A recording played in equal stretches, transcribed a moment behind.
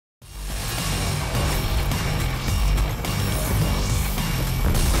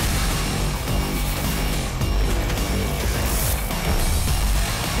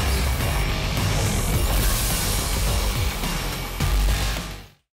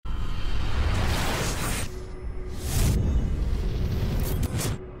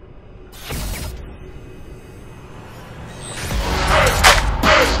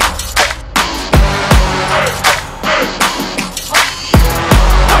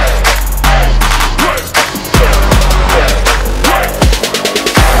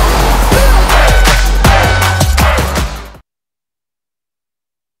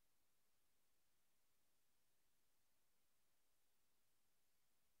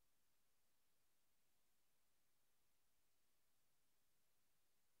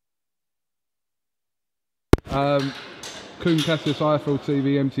Kuhn Cassius, IFL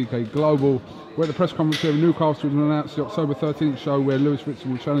TV, MTK Global. We're at the press conference here in Newcastle to announce the October 13th show where Lewis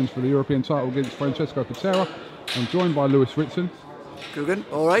Ritson will challenge for the European title against Francesco Patera. I'm joined by Lewis Ritson. Good,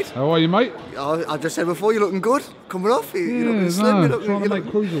 all right. How are you, mate? I just said before, you're looking good. Coming off, you're looking slim. No, trying to make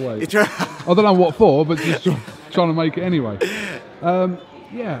cruiserweight. I don't know what for, but just trying to make it anyway.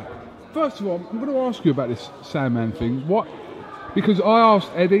 Yeah. First of all, I'm going to ask you about this Sandman thing. Because I asked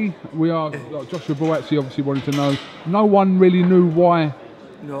Eddie, Joshua Boatsi obviously wanted to know. No one really knew why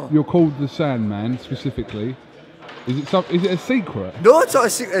you're called the Sandman specifically. Is it a secret? No, it's not a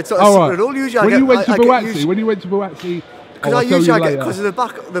secret. It's not a secret at all. Usually, when you went to Boatsi, because I usually get, because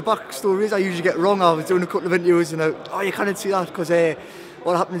of the back stories, I usually get wrong. I was doing a couple of interviews and you can't see that because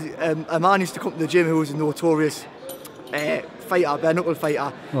what happened is a man used to come to the gym who was a notorious fighter, bare knuckle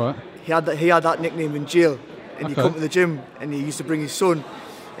fighter. Right. He had that nickname in jail, and he come to the gym and he used to bring his son,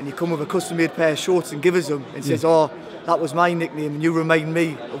 and he come with a custom-made pair of shorts and give us them and says, "Oh, that was my nickname, and you remind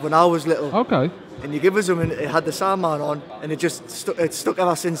me of when I was little." Okay. And you give us them, and it had the Sandman on, and it just stuck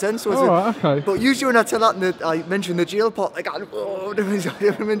ever since then. So okay. But usually when I tell that, and I mention the jail part, like, oh, I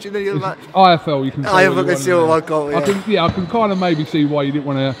mention the jail match. IFL, you can. IFL can see what I got. I can kind of maybe see why you didn't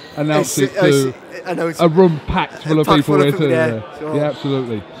want to announce it to a room packed full of people there too. Yeah,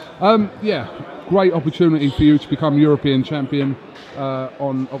 absolutely. Great opportunity for you to become European champion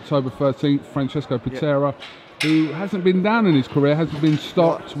on October 13th. Francesco Patera, who hasn't been down in his career, hasn't been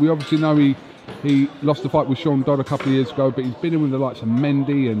stopped. We obviously know he lost the fight with Sean Dodd a couple of years ago, but he's been in with the likes of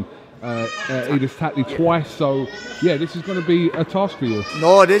Mendy and Edith Tatley twice. So yeah, this is going to be a task for you.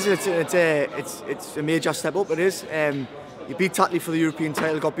 No, it is. It's a major step up. It is. He beat Tatley for the European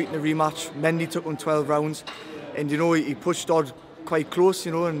title, got beaten in a rematch. Mendy took him 12 rounds, and he pushed Dodd quite close,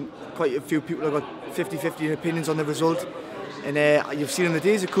 and quite a few people have got 50-50 opinions on the result. And you've seen him the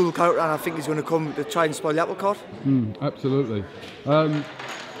day, he's a cool character, and I think he's going to come to try and spoil the apple cart. Absolutely.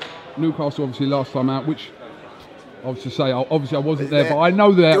 Newcastle obviously last time out, which I wasn't there, but I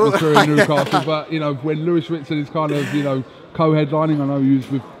know the atmosphere in Newcastle. But when Lewis Ritson is kind of co-headlining, I know he was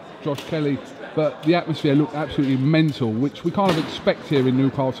with Josh Kelly, but the atmosphere looked absolutely mental, which we kind of expect here in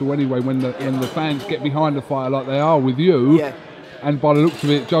Newcastle anyway. When the fans get behind the fighter like they are with you. Yeah. And by the looks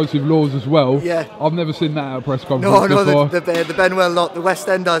of it, Joseph Laws as well. Yeah. I've never seen that at a press conference before. The Benwell lot, the West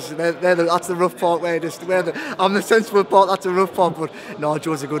Enders, that's the rough part I'm the sensible part, that's the rough part. But no,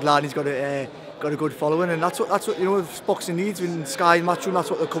 Joe's a good lad, he's got a good following, and that's what boxing needs in Sky Matchroom. That's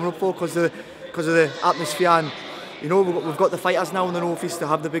what they're coming up for, because of the atmosphere, and we've got the fighters now in the North East to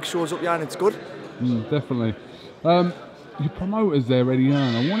have the big shows up here, and it's good. Definitely. Your promoter's there, Eddie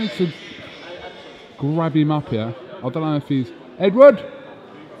Hearn. I wanted to grab him up here. I don't know if he's... Edward,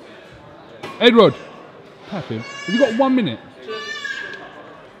 tap him. Have you got 1 minute?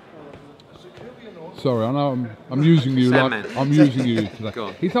 Sorry, I know I'm using you. I'm using you today. Go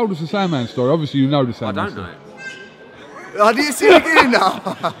on. He told us the Sandman story. Obviously, you know the Sandman. I don't know it. I didn't see it again now.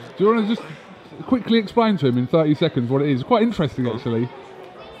 Do you want to just quickly explain to him in 30 seconds what it is? It's quite interesting, actually.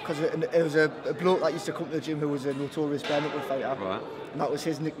 Because it was a bloke that used to come to the gym who was a notorious bare knuckle fighter. Right. And that was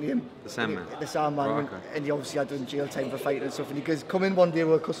his nickname. The Sandman. The Sandman. Right, okay. And he obviously had done jail time for fighting and stuff. And he goes, come in one day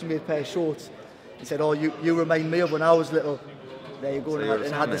with a custom-made pair of shorts. He said, "Oh, you remind me of when I was little." There you go, so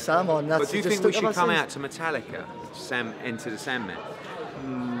and had the Sandman. But do you think we should come out to Metallica, enter the Sandman?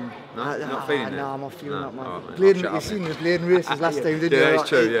 Not feeling that? No, I'm not feeling that, man. You've seen the blading races last time, didn't you? Yeah, it's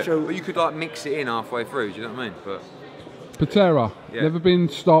true, yeah. But you could mix it in halfway through, do you know what I mean? But Patera, never been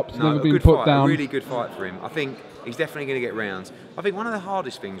stopped, never been put down. A really good fight for him. I think he's definitely going to get rounds. I think one of the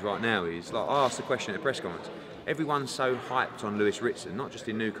hardest things right now is, I asked the question at the press conference, everyone's so hyped on Lewis Ritson, not just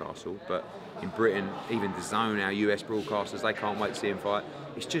in Newcastle, but in Britain, even DAZN, our US broadcasters, they can't wait to see him fight.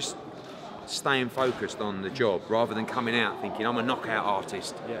 It's just staying focused on the job rather than coming out thinking, I'm a knockout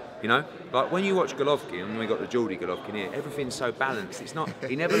artist. Yeah. Like when you watch Golovkin, and we got the Geordie Golovkin here, everything's so balanced. It's not,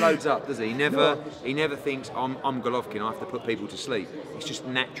 he never loads up, does he? He never thinks, I'm Golovkin, I have to put people to sleep. It's just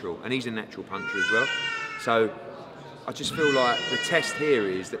natural, and he's a natural puncher as well. So I just feel like the test here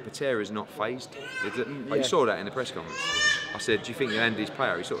is that Patera's not phased. You saw that in the press conference. I said, do you think you'll end his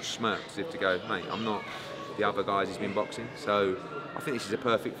player? He sort of smirked as if to go, mate, I'm not the other guys he's been boxing. So I think this is a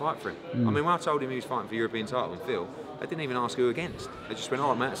perfect fight for him. I mean, when I told him he was fighting for the European title and Phil, they didn't even ask who against. They just went,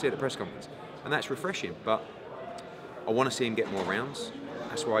 "Oh, mate, I see it at the press conference." And that's refreshing. But I want to see him get more rounds.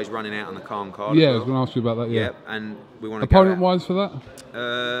 That's why he's running out on the Calm card. Yeah, I was going to ask you about that. Yeah, and we want to. Opponent-wise for that?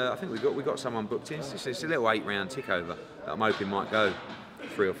 I think we got someone booked in. It's a little 8-round tick over that I'm hoping might go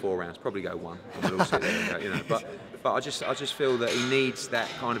 3 or 4 rounds. Probably go 1. And we'll all sit there and go, But I just feel that he needs that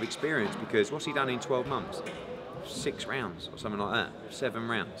kind of experience, because what's he done in 12 months? 6 rounds or something like that, 7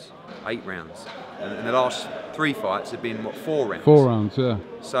 rounds, 8 rounds, and the last 3 fights have been what, 4 rounds. 4 rounds, yeah.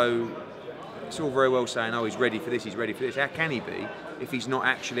 So it's all very well saying, oh, he's ready for this, he's ready for this. How can he be if he's not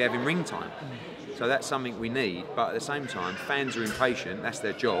actually having ring time? So that's something we need, but at the same time, fans are impatient, that's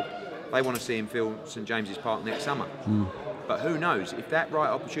their job. They want to see him fill St James's Park next summer. But who knows, if that right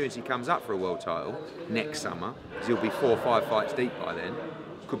opportunity comes up for a world title next summer, because he'll be 4 or 5 fights deep by then,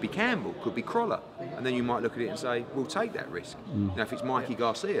 could be Campbell, could be Crolla, and then you might look at it and say, we'll take that risk. Now if it's Mikey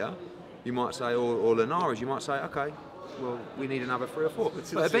Garcia, you might say, or Linares, you might say, okay, well, we need another 3 or 4.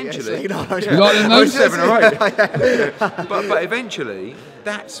 But eventually, like 7 or 8. but eventually,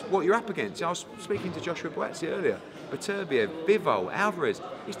 that's what you're up against. I was speaking to Joshua Boazzi earlier. Patera, Bivol, Alvarez.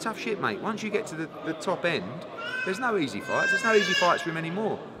 It's tough shit, mate. Once you get to the top end, there's no easy fights. There's no easy fights for him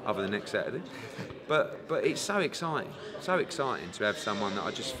anymore, other than next Saturday. But it's so exciting to have someone that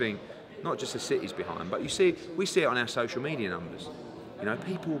I just think, not just the city's behind, but we see it on our social media numbers. You know,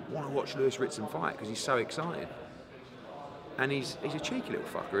 people want to watch Lewis Ritson fight because he's so exciting. And he's a cheeky little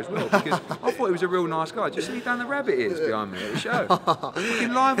fucker as well, because I thought he was a real nice guy. Just see he done the rabbit ears behind me at the show.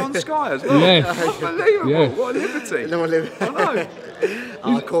 Fucking live on Sky as well. Yes. Unbelievable. Yes. What a liberty. No one lived. I know.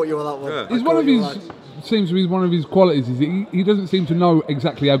 I caught you on that one. It's one of his, seems to be one of his qualities, is he doesn't seem to know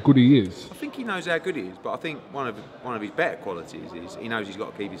exactly how good he is. I think he knows how good he is, but I think one of his better qualities is he knows he's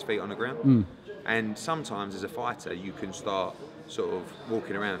got to keep his feet on the ground. And sometimes as a fighter, you can start sort of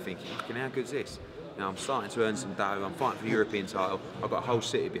walking around thinking, how good's this? Now I'm starting to earn some dough, I'm fighting for the European title, I've got a whole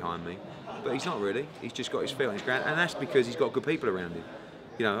city behind me. But he's not really, he's just got his feet on his ground, and that's because he's got good people around him.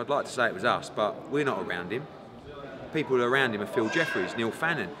 You know, I'd like to say it was us, but we're not around him. People around him are Phil Jeffries, Neil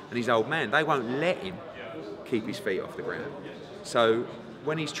Fannin, and his old man. They won't let him keep his feet off the ground. So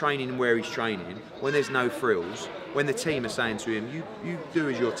when he's training where he's training, when there's no frills, when the team are saying to him, you do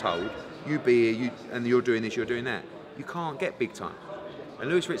as you're told, you be here, and you're doing this, you're doing that, you can't get big time. And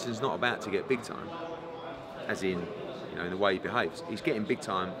Lewis Ritson's not about to get big time, as in, you know, in the way he behaves. He's getting big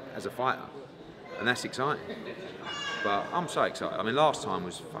time as a fighter, and that's exciting. But I'm so excited. I mean, last time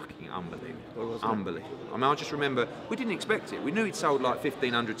was fucking unbelievable. Unbelievable. I mean, I just remember, we didn't expect it. We knew he'd sold like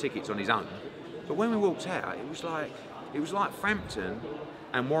 1,500 tickets on his own. But when we walked out, it was like Frampton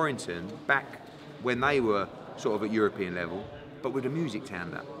and Warrington back when they were sort of at European level, but with the music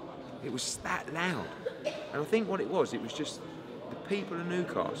turned up. It was that loud. And I think what it was just the people of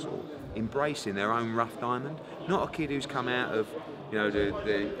Newcastle embracing their own rough diamond. Not a kid who's come out of, you know,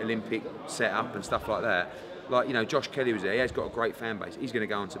 the Olympic setup and stuff like that. Like, you know, Josh Kelly was there, he has got a great fan base, he's going to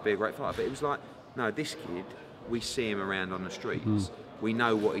go on to be a great fighter. But it was like, no, this kid, we see him around on the streets, we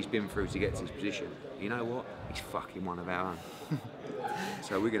know what he's been through to get to his position. You know what? He's fucking one of our own.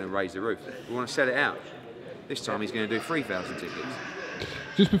 So we're going to raise the roof. We want to sell it out. This time he's going to do 3,000 tickets.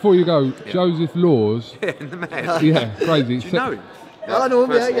 Just before you go, Joseph Laws. Yeah, the man. Yeah, crazy. Do you know him? I know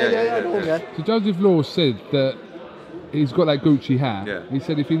him, I know him. So Joseph Laws said that he's got that Gucci hat. Yeah. He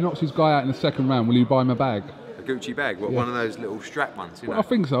said if he knocks his guy out in the second round, will you buy him a bag? A Gucci bag? What, one of those little strap ones? You know? Well, I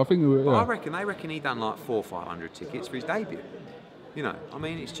think so. I think. Well, they reckon he done like 400 or 500 tickets for his debut. You know, I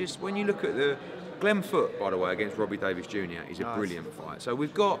mean, it's just when you look at the Glenn Foote, by the way, against Robbie Davies Jr. is a brilliant fight. So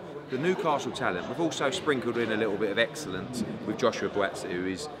we've got the Newcastle talent. We've also sprinkled in a little bit of excellence with Joshua Boazzi, who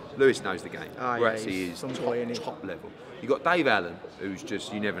is, Lewis knows the game. Boazzi is top level. You've got Dave Allen, who's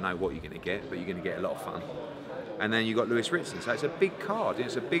just, you never know what you're going to get, but you're going to get a lot of fun. And then you've got Lewis Ritson. So it's a big card.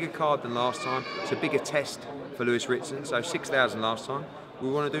 It's a bigger card than last time. It's a bigger test for Lewis Ritson. So 6,000 last time. We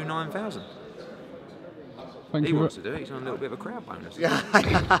want to do 9,000. He wants to do it. He's on a little bit of a crowd bonus.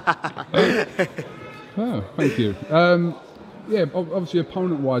 Oh, thank you. Yeah, obviously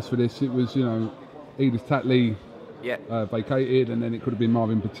opponent-wise for this, it was, you know, Edith Tatley vacated, and then it could have been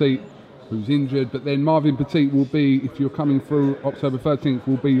Marvin Petit, who's injured. But then Marvin Petit will be, if you're coming through October 13th,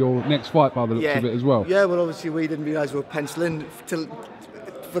 will be your next fight by the looks of it as well. Yeah, well, obviously we didn't realise we were penciling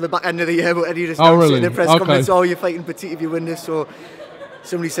for the back end of the year, but Eddie just really? in the press conference, you're fighting Petit if you win this. So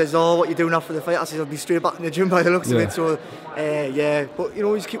somebody says, what are you doing after the fight? I said, I'll be straight back in the gym by the looks of it. So, but you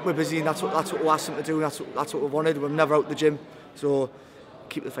know, he's keeping me busy, and that's what we asked him to do. That's what we wanted. We're never out the gym, so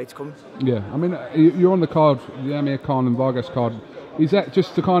keep the fights coming. Yeah, I mean, you're on the card, the Amir Khan and Vargas card. Is that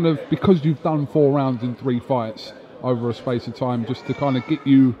just to kind of, because you've done 4 rounds in 3 fights over a space of time, just to kind of get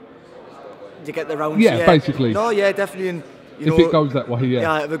you to get the rounds? Yeah, basically. No, yeah, definitely. And if it goes that way,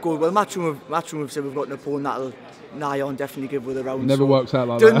 yeah, if it goes well, matchroom we've said we've got an opponent that'll nigh on definitely give with the rounds. Never works out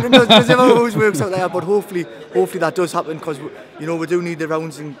like that. It never always works out there, but hopefully that does happen, because you know we do need the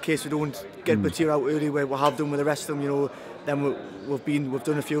rounds in case we don't get Patera out early, where we have done with the rest of them. You know, then we've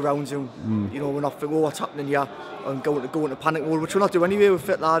done a few rounds and you know, we're not thinking, oh, what's happening here, and go into panic mode, which we're not doing anyway. We're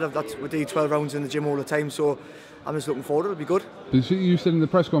fit lad. We do 12 rounds in the gym all the time, so I'm just looking forward. It'll be good. You said in the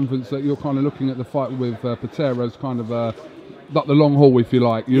press conference that you're kind of looking at the fight with Patera as kind of like the long haul, if you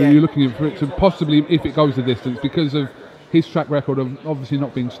like. You're looking for it to possibly, if it goes the distance, because of his track record of obviously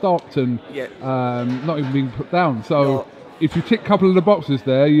not being stopped and not even being put down. So if you tick a couple of the boxes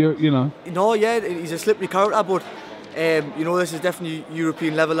there, you know. No, yeah, he's a slippery character, but you know, this is definitely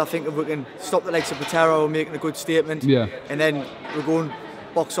European level. I think if we can stop the likes of Patera, we're making a good statement. Yeah. And then we're going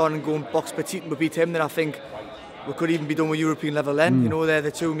box on and going box petite and we beat him, then I think we could even be done with European level then. You know, they're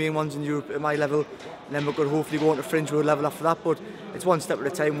the two main ones in Europe at my level, and then we could hopefully go on to fringe world level after that. But it's one step at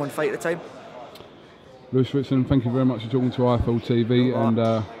a time, one fight at a time. Lewis Ritson, thank you very much for talking to IFL TV, and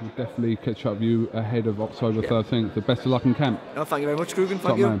we'll definitely catch up with you ahead of October 13th. The best of luck in camp. No, thank you very much, Krugen.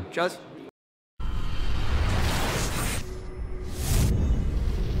 Thank you. Man. Cheers.